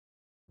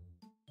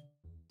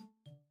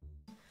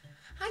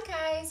Hi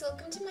guys,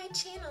 welcome to my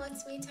channel.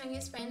 It's me,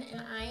 Tanya's friend,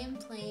 and I am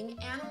playing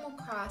Animal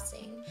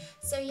Crossing.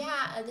 So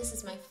yeah, this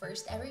is my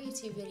first ever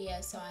YouTube video,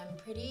 so I'm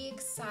pretty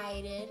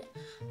excited.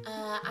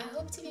 I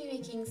hope to be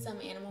making some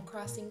Animal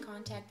Crossing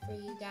content for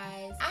you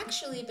guys. I've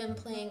actually been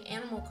playing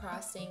Animal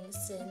Crossing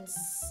since,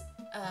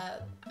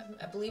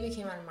 I believe it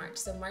came out in March,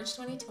 so March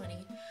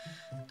 2020.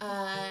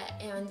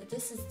 And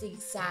this is the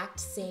exact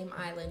same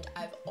island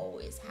I've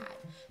always had.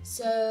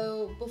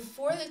 So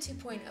before the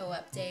 2.0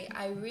 update,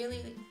 I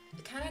really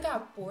kind of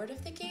got bored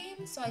of the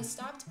game, so I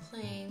stopped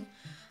playing,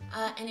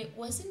 and it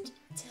wasn't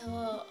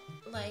till,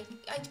 like,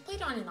 I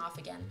played on and off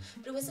again,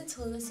 but it wasn't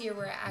until this year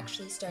where I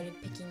actually started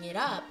picking it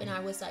up, and I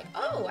was like,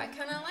 oh, I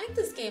kind of like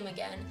this game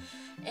again.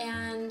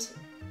 And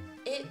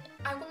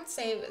I won't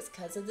say it was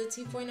because of the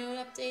 2.0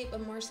 update,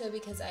 but more so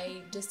because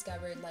I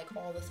discovered like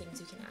all the things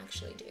you can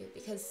actually do,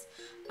 because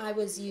I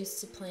was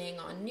used to playing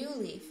on New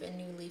Leaf, and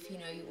New Leaf, you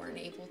know, you weren't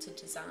able to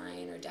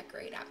design or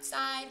decorate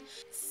outside.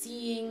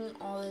 Seeing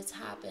all this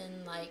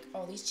happen, like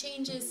all these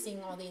changes,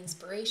 seeing all the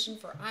inspiration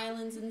for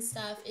islands and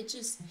stuff, it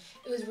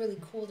was really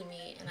cool to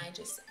me, and I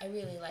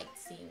really liked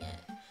seeing it.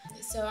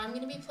 So I'm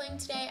going to be playing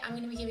today. I'm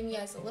going to be giving you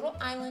guys a little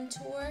island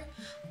tour,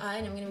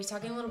 and I'm going to be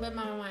talking a little bit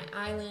about my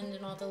island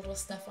and all the little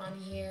stuff on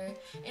here,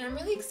 and I'm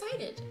really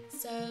excited.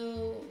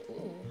 So,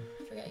 ooh,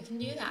 I forgot you can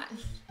do that.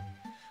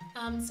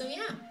 So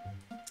yeah,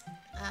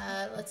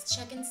 let's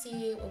check and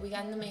see what we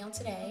got in the mail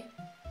today.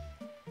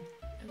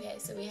 Okay,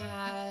 so we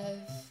have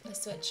a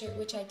sweatshirt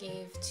which I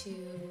gave to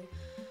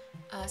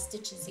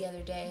Stitches the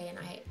other day, and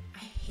I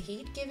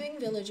hate giving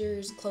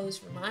villagers clothes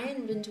from my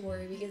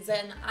inventory because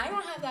then I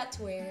don't have that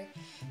to wear,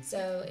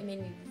 so it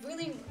made me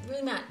really,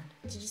 really mad.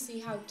 Did you see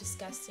how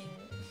disgusting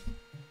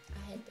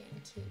a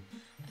headband, cute,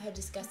 how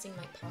disgusting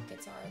my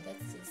pockets are?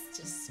 That's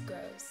just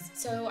gross.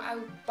 So I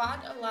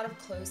bought a lot of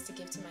clothes to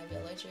give to my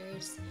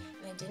villagers,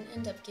 and I didn't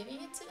end up giving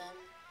it to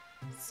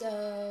them,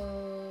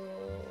 so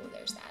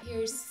there's that.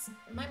 Here's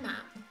my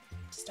map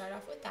to start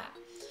off with that.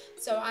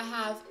 So I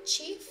have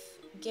Chief,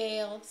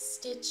 Gale,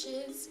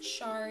 Stitches,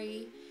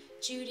 Shari,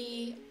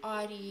 Judy,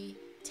 Audie,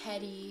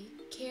 Teddy,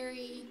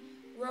 Carrie,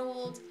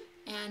 Roald,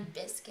 and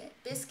Biscuit.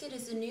 Biscuit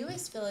is the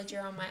newest villager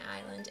on my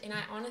island, and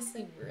I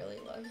honestly really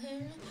love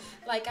him.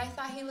 Like, I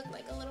thought he looked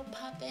like a little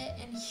puppet,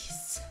 and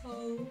he's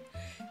so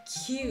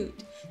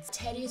cute.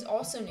 Teddy is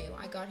also new.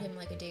 I got him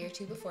like a day or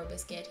two before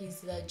Biscuit. He's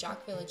the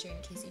jock villager,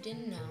 in case you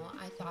didn't know.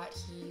 I thought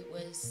he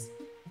was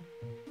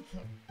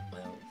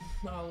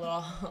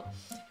well,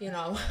 you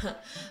know,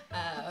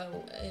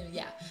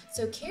 yeah.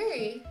 So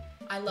Carrie,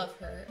 I love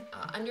her.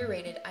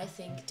 Underrated, I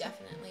think,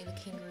 definitely the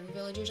kangaroo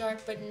villagers are,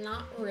 but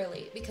not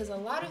really, because a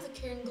lot of the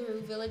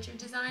kangaroo villager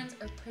designs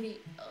are pretty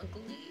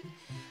ugly.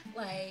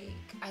 Like,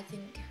 I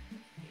think,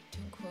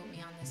 don't quote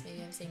me on this,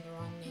 maybe I'm saying the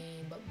wrong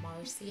name, but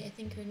Marcy, I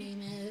think her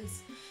name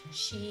is.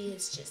 She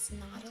is just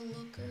not a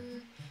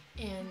looker.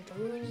 And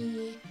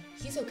Rooney,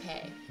 he's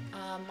okay.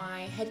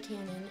 My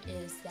headcanon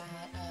is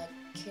that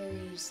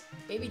Carrie's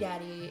baby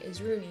daddy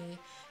is Rooney,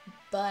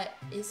 but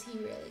is he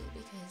really?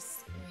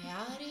 Because in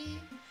reality,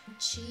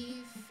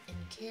 Chief and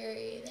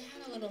Carrie, they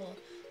had a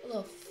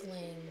little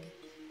fling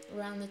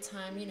around the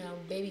time, you know,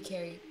 baby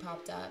Carrie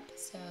popped up,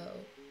 so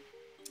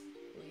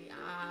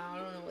I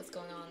don't know what's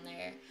going on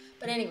there.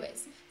 But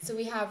anyways, so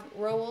we have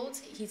Roald.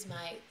 He's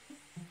my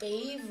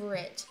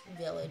favorite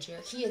villager.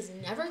 He is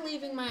never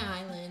leaving my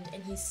island,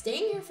 and he's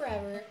staying here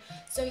forever.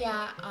 So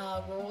yeah,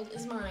 Roald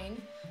is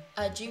mine.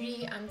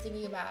 Judy, I'm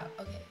thinking about,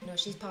 okay, no,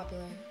 she's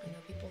popular. I know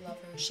people love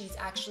her. She's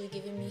actually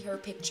given me her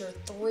picture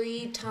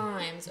 3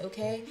 times,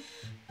 okay?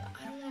 But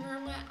I don't want her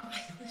on my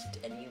island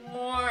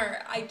anymore.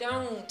 I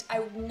don't.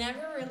 I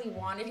never really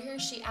wanted her.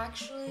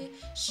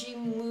 She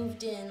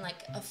moved in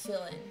like a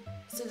fill-in.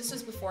 So this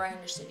was before I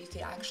understood you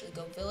could actually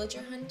go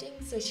villager hunting.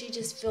 So she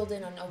just filled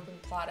in an open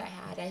plot I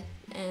had,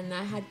 and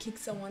I had kicked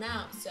someone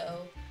out,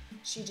 so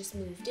she just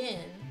moved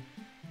in.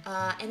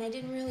 And I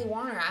didn't really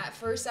want her. At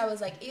first I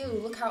was like, ew,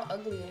 look how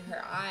ugly in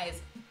her eyes.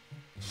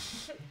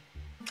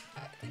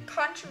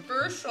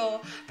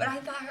 Controversial, but I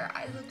thought her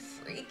eyes looked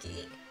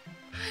freaky.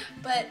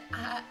 But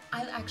I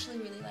actually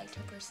really liked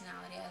her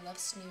personality. I love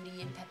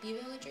snooty and peppy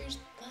villagers,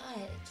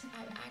 but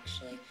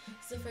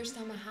it's the first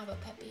time I have a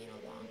peppy in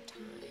a long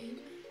time.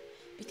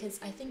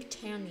 Because I think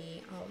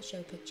Tammy, I'll show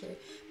a picture,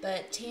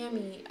 but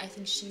Tammy, I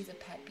think she's a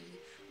peppy.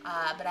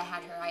 But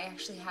I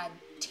actually had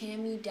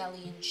Tammy,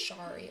 Deli, and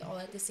Shari all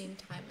at the same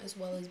time, as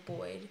well as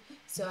Boyd.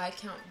 So I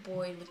count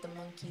Boyd with the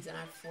monkeys, and I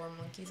have 4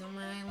 monkeys on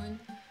my island.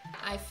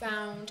 I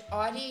found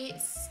Audie,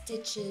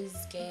 Stitches,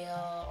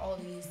 Gale, all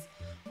these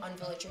on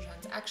villager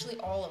hunts. Actually,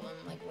 all of them,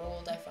 like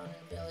Roald, I found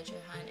in villager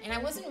hunt. And I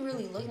wasn't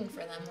really looking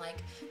for them.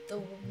 Like,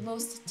 the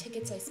most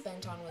tickets I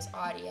spent on was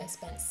Audie. I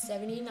spent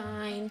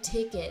 79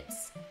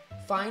 tickets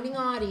finding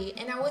Audie,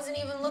 and I wasn't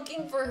even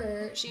looking for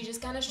her. She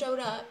just kind of showed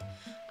up.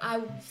 I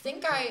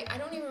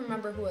don't even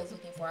remember who I was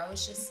looking for. I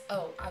was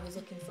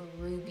looking for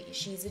Ruby.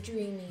 She's a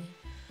dreamie.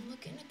 I'm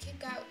looking to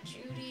kick out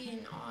Judy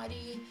and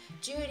Audie.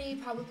 Judy,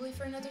 probably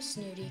for another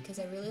snooty, because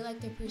I really like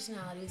their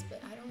personalities,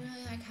 but I don't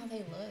really like how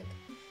they look.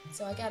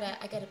 So I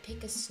gotta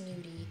pick a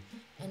snooty.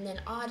 And then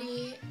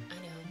Audie, I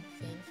know,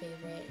 fan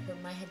favorite.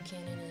 My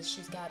headcanon is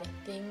she's got a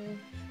thing.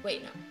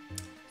 Wait, no.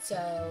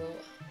 So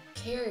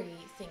Carrie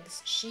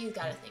thinks she's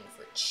got a thing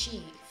for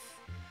Chief.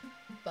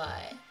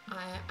 But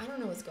I don't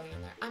know what's going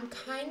on there. I'm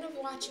kind of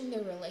watching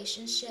their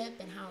relationship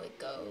and how it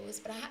goes,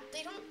 but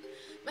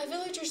my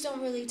villagers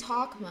don't really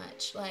talk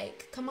much.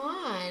 Like, come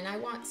on, I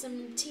want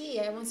some tea,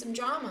 I want some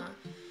drama.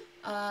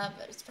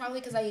 But it's probably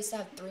because I used to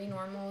have 3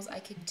 normals. I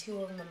kicked 2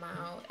 of them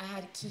out. I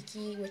had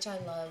Kiki, which I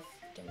love.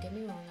 Don't get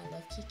me wrong, I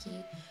love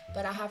Kiki.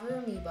 But I have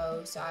her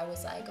amiibo, so I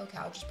was like, okay,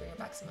 I'll just bring her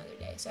back some other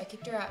day. So I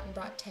kicked her out and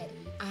brought Teddy.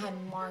 I had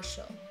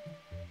Marshall.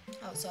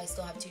 Oh, so I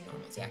still have 2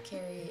 normals. Yeah,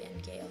 Carrie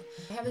and Gail.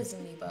 I have his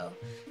amiibo.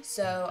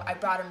 So I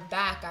brought him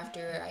back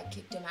after I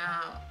kicked him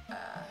out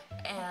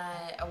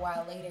a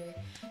while later.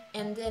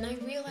 And then I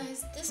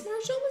realized this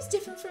Marshall was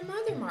different from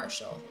other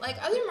Marshall. Like,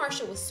 other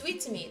Marshall was sweet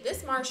to me.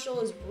 This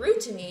Marshall is rude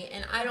to me,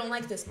 and I don't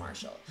like this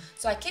Marshall.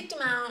 So I kicked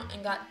him out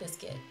and got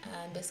Biscuit.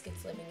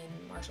 Biscuit's living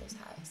in Marshall's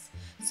house.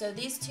 So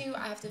these 2,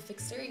 I have to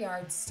fix their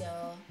yards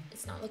still.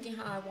 It's not looking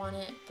how I want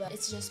it, but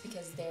it's just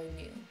because they're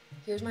new.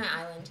 Here's my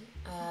island.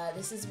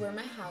 This is where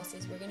my house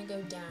is. We're gonna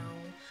go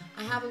down.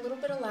 I have a little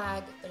bit of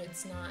lag, but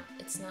it's not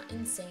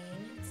insane.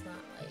 It's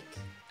not like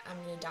I'm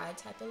gonna die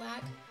type of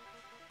lag.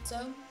 So,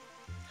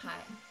 hi,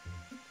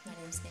 my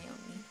name's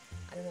Naomi.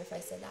 I don't know if I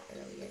said that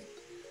earlier.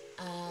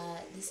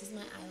 This is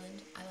my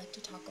island. I like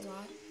to talk a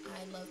lot.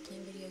 I love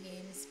playing video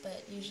games,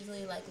 but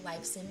usually like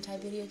life sim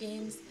type video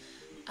games.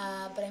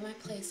 But I might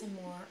play some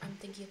more. I'm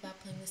thinking about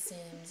playing The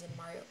Sims and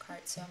Mario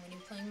Kart, so I'm gonna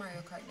be playing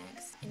Mario Kart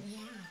next. And yeah.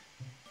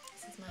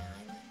 This is my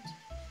island.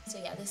 So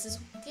yeah, this is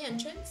the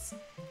entrance.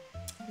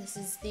 This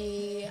is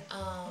the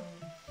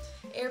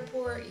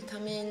airport. You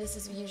come in. This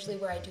is usually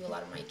where I do a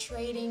lot of my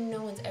trading.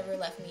 No one's ever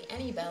left me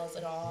any bells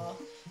at all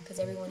because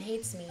everyone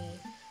hates me.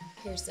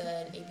 Here's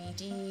an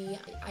ABD.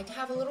 I don't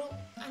have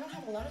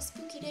a lot of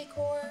spooky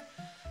decor,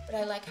 but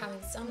I like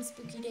having some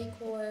spooky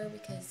decor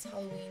because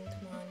Halloween,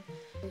 come on.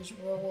 Here's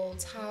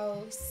Rowold's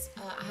house.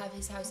 I have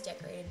his house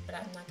decorated, but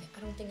I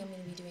don't think I'm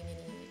going to be doing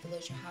any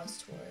villager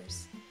house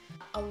tours.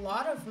 A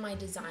lot of my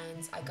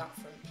designs I got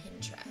from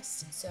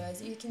Pinterest. So as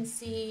you can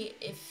see,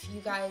 if you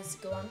guys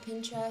go on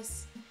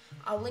Pinterest,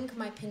 I'll link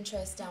my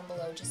Pinterest down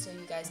below just so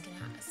you guys can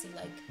see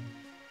like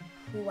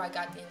who I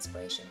got the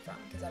inspiration from,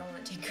 because I don't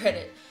want to take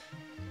credit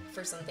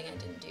for something I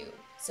didn't do.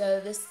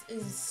 So this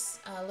is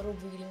a little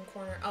reading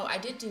corner. Oh, I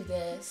did do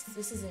this.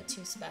 This isn't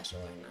too special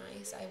or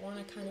nice. I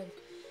want to kind of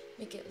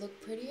make it look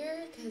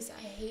prettier because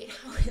I hate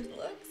how it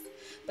looks.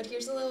 But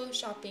here's a little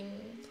shopping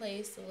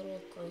place, a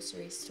little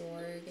grocery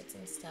store, get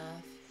some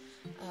stuff.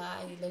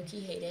 I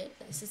low-key hate it.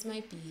 This is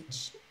my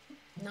beach.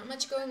 Not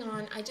much going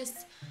on.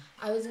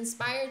 I was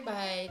inspired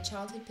by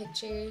childhood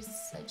pictures.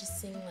 I just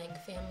seeing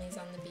like families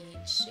on the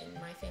beach, and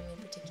my family in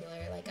particular,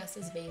 like us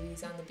as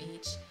babies on the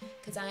beach.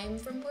 Because I'm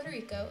from Puerto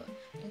Rico,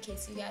 in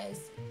case you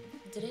guys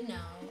didn't know.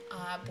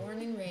 Born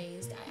and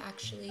raised. I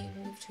actually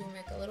moved to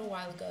America a little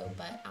while ago,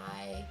 but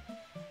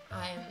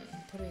I'm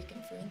Puerto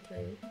Rican through and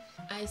through.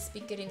 I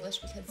speak good English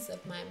because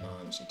of my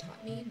mom. She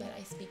taught me, but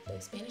I speak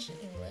both Spanish and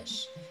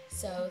English.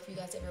 So if you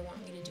guys ever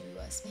want me to do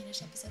a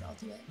Spanish episode, I'll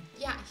do it.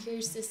 Yeah,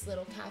 here's this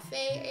little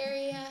cafe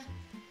area.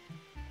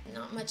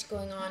 Not much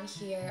going on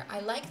here. I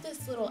like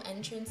this little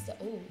entrance.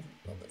 Oh,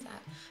 what was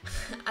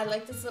that? I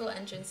like this little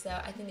entrance though.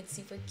 I think it's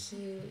super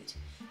cute.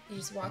 You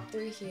just walk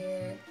through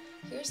here.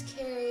 Here's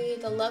Carrie,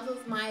 the love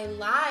of my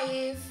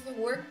life,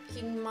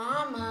 working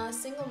mama,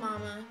 single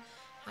mama.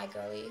 Hi,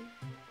 girlie.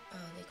 Oh,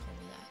 they call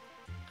me that.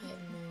 I have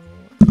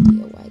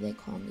no idea why they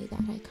call me that.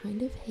 I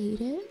kind of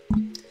hate it.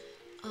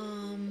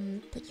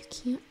 But you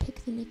can't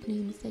pick the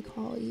nicknames they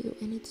call you,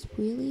 and it's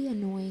really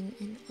annoying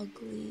and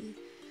ugly.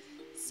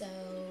 So,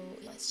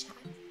 let's chat.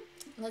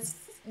 Let's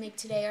make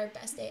today our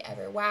best day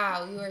ever.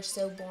 Wow, you are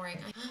so boring.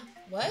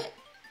 What?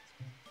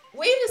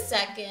 Wait a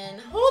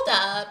second. Hold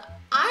up.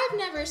 I've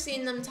never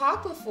seen them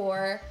talk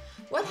before.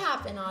 What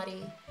happened,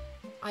 Audie?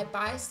 I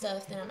buy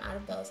stuff, then I'm out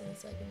of bells, and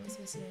it's like, am I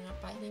supposed to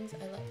not buy things?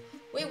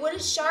 Wait, what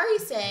did Shari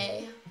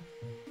say?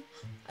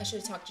 I should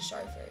have talked to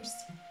Shari first.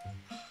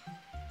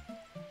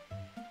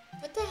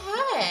 What the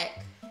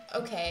heck?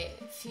 Okay,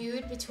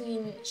 feud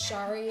between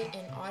Shari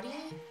and Audie.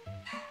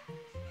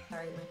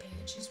 Sorry, my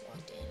parents just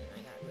walked in, and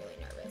I got really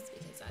nervous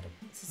because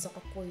this is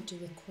awkward to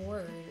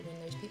record when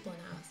there's people in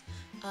the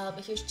house.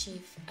 But here's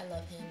Chief. I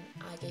love him.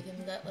 I gave him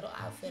that little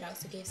outfit. I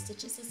also gave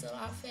Stitches this little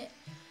outfit.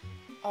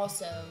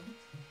 Also,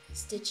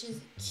 Stitch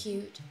is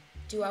cute.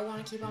 Do I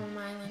want to keep on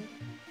my island?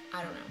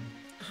 I don't know.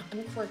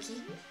 I'm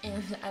quirky,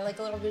 and I like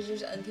little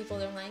villagers other people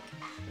don't like.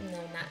 No,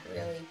 not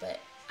really, but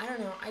I don't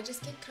know. I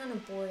just get kind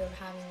of bored of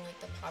having like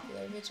the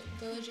popular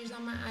villagers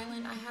on my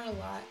island. I had a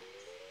lot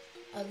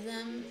of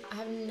them. I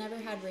have never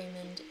had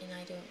Raymond, and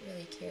I don't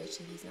really care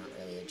to. He's not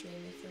really a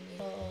dreamy for me.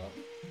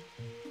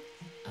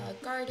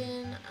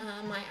 Garden.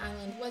 My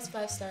island was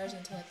 5 stars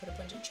until I put a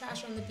bunch of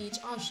trash on the beach.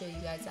 I'll show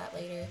you guys that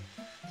later.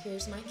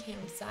 Here's my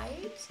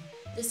campsite.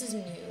 This is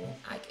new.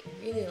 I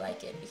really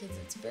like it because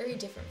it's very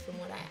different from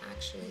what I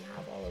actually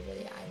have all over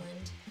the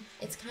island.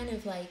 It's kind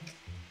of like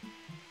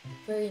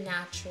very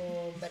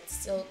natural, but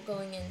still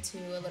going into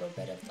a little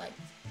bit of like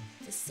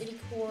the city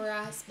core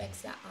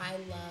aspects that I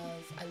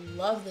love. I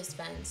love this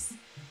fence.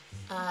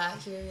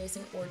 Here is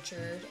an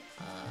orchard.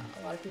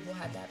 A lot of people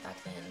had that back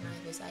then, and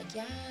I was like,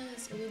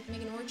 yes, we would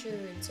make an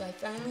orchard. So I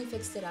finally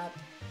fixed it up.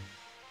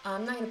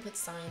 I'm not going to put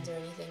signs or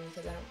anything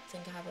because I don't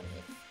think I have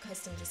any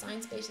custom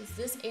design spaces.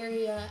 This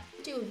area,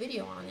 I'll do a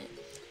video on it,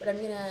 but I'm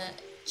going to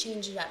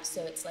change it up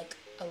so it's like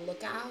a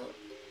lookout,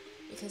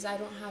 because I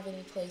don't have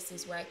any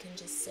places where I can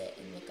just sit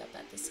and look up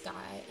at the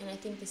sky, and I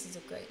think this is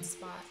a great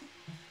spot.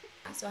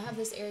 So I have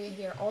this area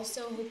here,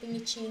 also hoping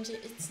to change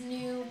it. It's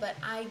new, but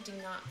I do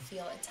not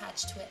feel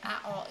attached to it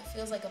at all. It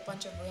feels like a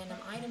bunch of random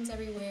items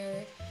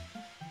everywhere.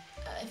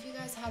 If you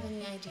guys have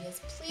any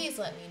ideas, please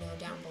let me know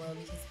down below,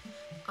 because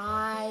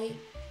I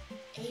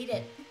hate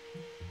it.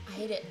 I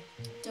hate it.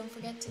 Don't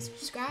forget to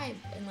subscribe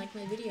and like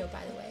my video,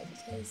 by the way,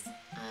 because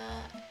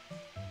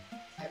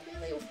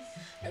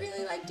I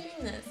really like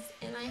doing this,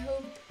 and I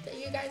hope that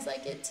you guys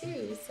like it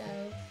too. So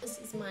this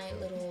is my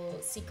little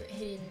secret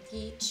hidden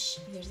beach.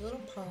 Here's a little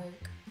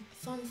park.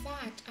 Fun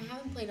fact, I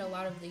haven't played a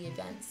lot of the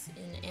events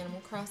in Animal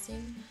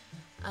Crossing.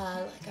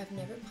 Like I've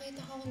never played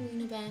the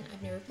Halloween event,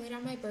 I've never played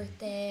on my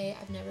birthday,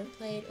 I've never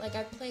played, like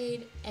I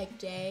played Egg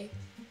Day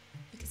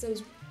because it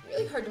was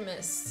really hard to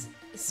miss,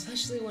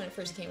 especially when it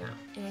first came out.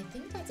 And I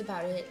think that's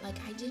about it. Like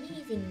I didn't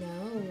even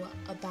know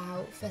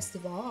about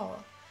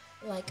Festival.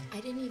 Like, I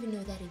didn't even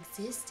know that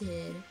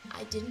existed.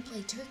 I didn't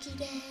play Turkey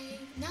Day,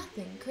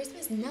 nothing.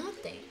 Christmas,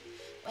 nothing.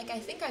 Like, I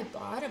think I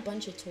bought a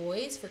bunch of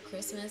toys for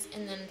Christmas,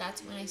 and then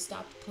that's when I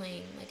stopped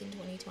playing, like in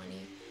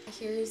 2020.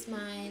 Here's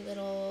my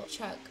little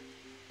truck.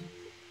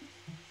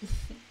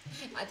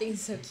 I think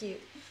it's so cute.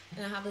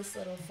 And I have this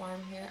little farm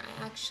here.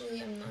 I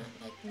actually am not,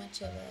 like,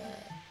 much of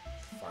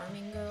a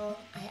farming girl.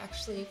 I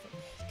actually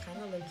kind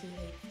of low-key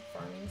hate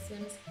farming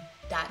sims.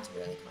 That's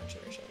really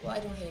controversial. Well,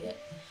 I don't hate it.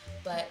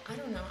 But I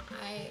don't know,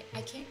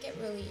 I can't get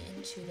really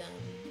into them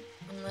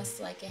unless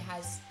like it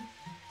has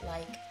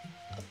like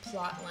a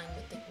plot line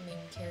with the main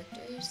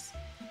characters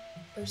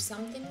or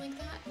something like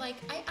that. Like,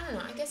 I don't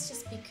know, I guess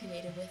just be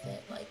creative with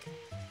it. Like,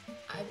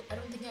 I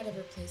don't think I'd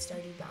ever play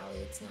Stardew Valley.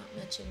 It's not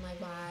much of my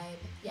vibe.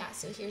 Yeah,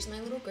 so here's my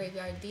little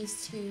graveyard.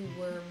 These two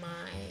were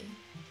my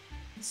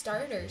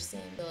starter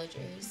sim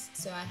villagers.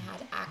 So I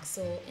had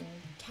Axel and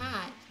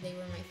Cat. They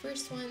were my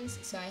first ones,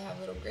 so I have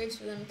little graves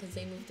for them because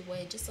they moved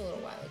away just a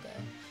little while ago.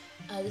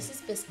 This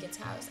is Biscuit's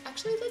house.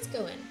 Actually, let's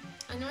go in.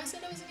 I know I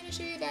said I wasn't going to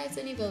show you guys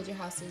any villager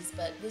houses,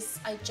 but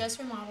I just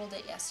remodeled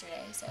it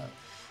yesterday, so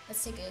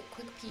let's take a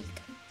quick peek.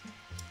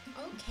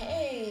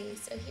 Okay,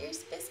 so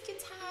here's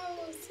Biscuit's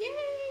house.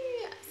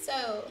 Yay!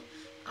 So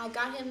I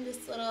got him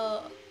this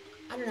little,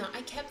 I don't know,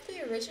 I kept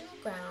the original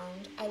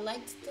ground. I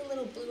liked the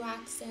little blue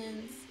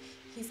accents.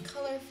 He's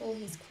colorful,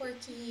 he's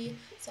quirky,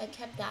 so I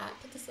kept that.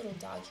 Put this little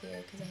dog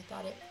here because I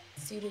thought it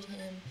suited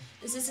him.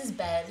 This is his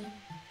bed.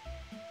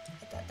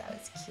 I thought that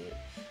was cute.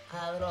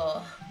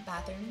 Little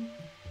bathroom,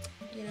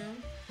 you know?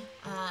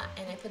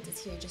 And I put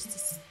this here just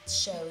to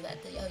show that,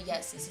 oh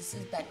yes, this is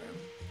his bedroom.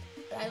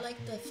 But I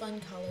like the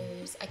fun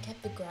colors. I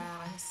kept the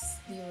grass,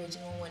 the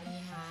original one he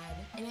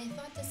had. And I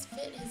thought this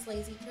fit his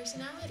lazy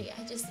personality.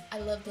 I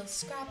love the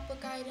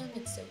scrapbook item.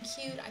 It's so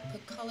cute. I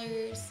put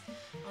colors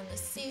on the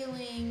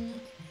ceiling.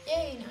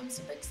 Yay, now I'm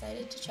super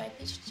excited to try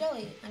peach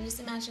jelly. I'm just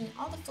imagining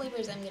all the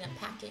flavors I'm gonna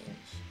pack in.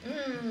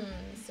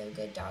 So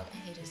good, dog. I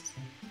hate his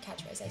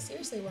catchphrase. I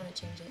seriously want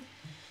to change it.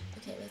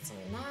 Okay, let's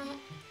learn that.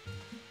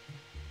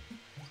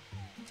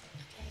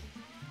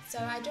 So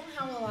I don't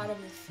have a lot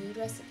of the food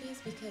recipes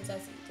because,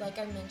 like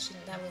I mentioned,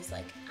 that was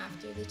like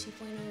after the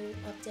 2.0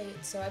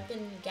 update, so I've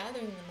been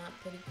gathering them up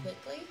pretty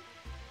quickly.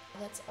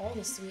 That's all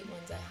the sweet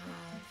ones I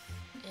have,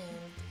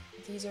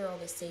 and these are all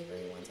the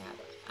savory ones I have.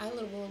 I like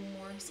a little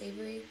more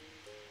savory,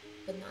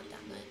 but not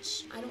that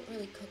much. I don't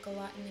really cook a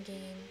lot in the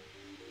game.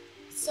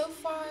 So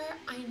far,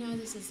 I know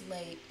this is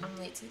late. I'm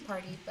late to the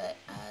party, but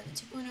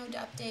the 2.0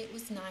 update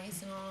was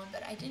nice and all,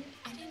 but I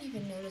didn't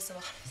even notice a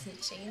lot of the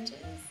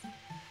changes.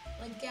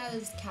 Like, yeah,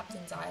 there's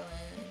Captain's Island,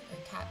 or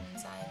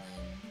Captain's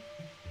Island,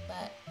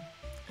 but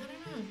I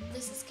don't know.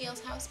 This is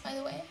Gail's house, by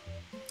the way.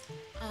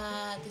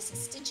 This is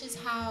Stitch's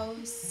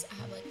house.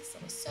 I have like this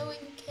little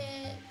sewing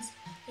kit.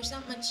 There's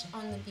not much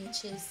on the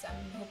beaches.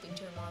 I'm hoping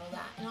to remodel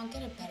that, and I'll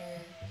get a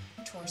better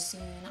tour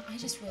soon. I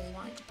just really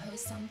wanted to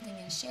post something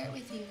and share it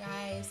with you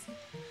guys.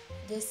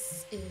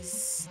 This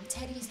is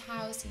Teddy's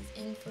house.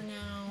 He's in for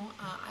now.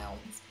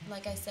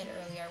 Like I said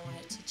earlier, I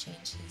wanted to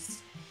change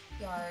his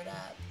yard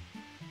up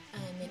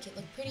and make it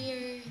look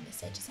prettier.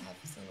 This I just have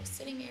this little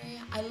sitting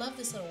area. I love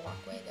this little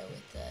walkway though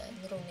with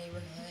the little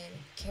neighborhood.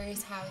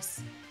 Carrie's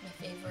house, my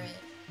favorite.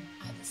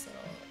 I have this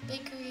little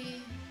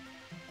bakery.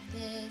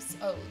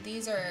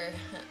 These are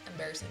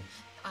embarrassing.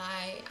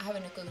 I have a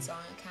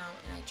Nickelodeon account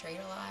and I trade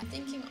a lot. I'm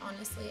thinking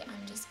honestly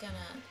I'm just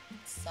gonna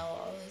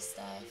sell all this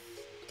stuff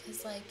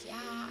because like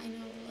yeah I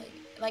know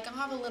like I'll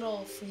have a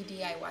little free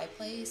DIY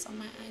place on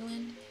my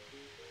island.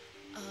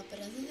 But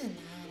other than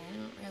that, I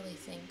don't really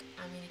think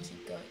I'm going to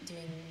keep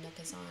doing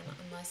Nookazon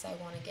unless I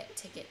want to get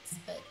tickets,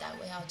 but that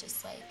way I'll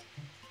just like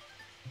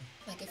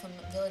Like if a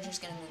villager's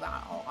gonna move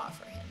out, I'll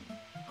offer him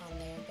on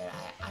there, but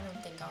I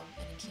don't think I'm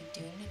gonna keep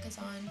doing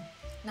Nikazan.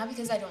 Not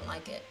because I don't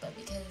like it, but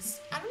because,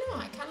 I don't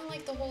know, I kind of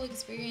like the whole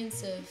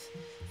experience of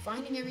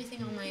finding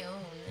everything on my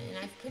own, and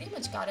I've pretty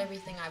much got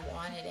everything I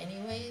wanted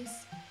anyways.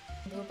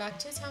 We're back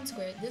to Town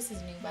Square. This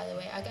is new, by the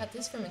way. I got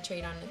this from a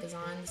trade on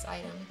Nikazan, this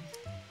item.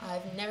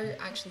 I've never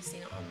actually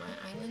seen it on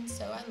my island,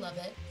 so I love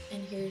it.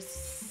 And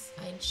here's,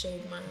 I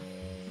showed my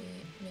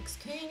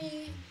mixed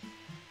cranny.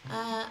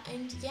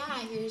 And yeah,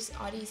 here's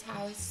Audie's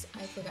house.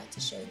 I forgot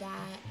to show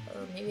that,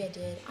 or maybe I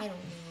did, I don't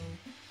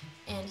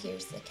know. And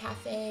here's the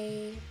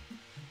cafe.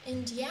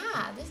 And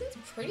yeah, this is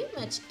pretty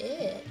much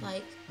it.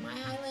 Like, my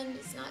island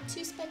is not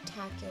too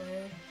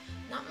spectacular,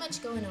 not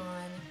much going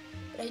on,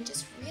 but I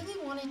just really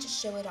wanted to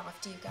show it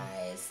off to you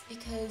guys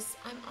because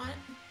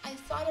I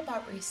thought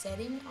about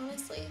resetting,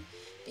 honestly,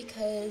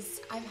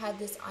 because I've had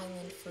this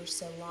island for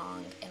so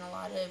long and a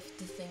lot of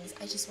the things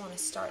I just want to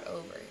start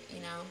over, you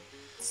know?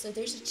 So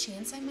there's a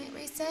chance I might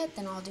reset,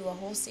 then I'll do a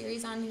whole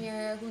series on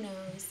here, who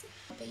knows.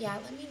 But yeah,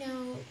 let me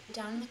know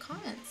down in the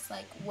comments,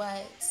 like,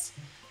 what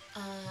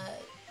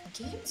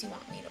games you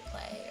want me to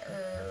play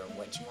or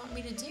what you want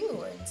me to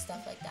do and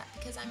stuff like that,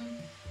 because I'm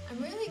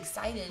really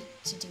excited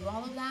to do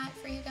all of that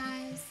for you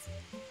guys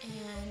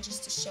and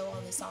just to show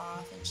all this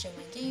off and show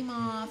my game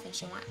off and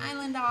show my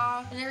island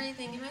off and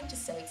everything, and I'm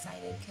just so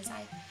excited because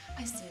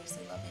I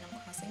seriously love Animal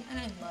Crossing and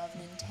I love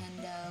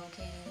Nintendo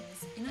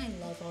games and I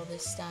love all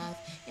this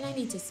stuff, and I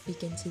need to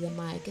speak into the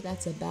mic.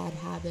 That's a bad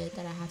habit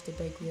that I have to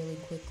break really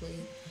quickly.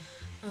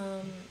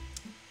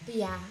 But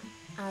yeah,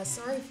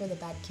 sorry for the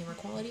bad camera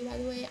quality, by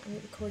the way. I'm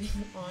recording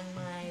on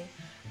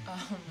my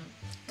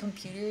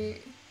computer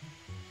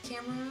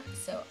camera,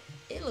 so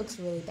it looks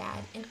really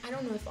bad. And I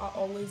don't know if I'll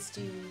always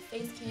do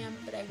face cam,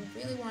 but I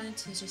really wanted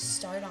to just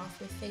start off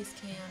with face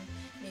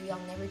cam. Maybe I'll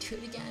never do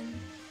it again,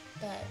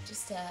 but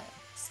just to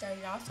start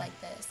it off like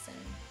this and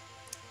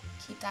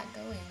keep that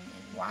going.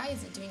 And why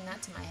is it doing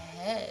that to my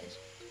head?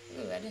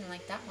 Ooh, I didn't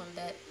like that one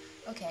bit.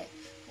 Okay,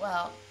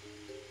 well,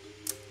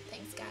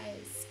 thanks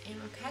guys, and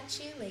I'll catch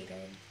you later.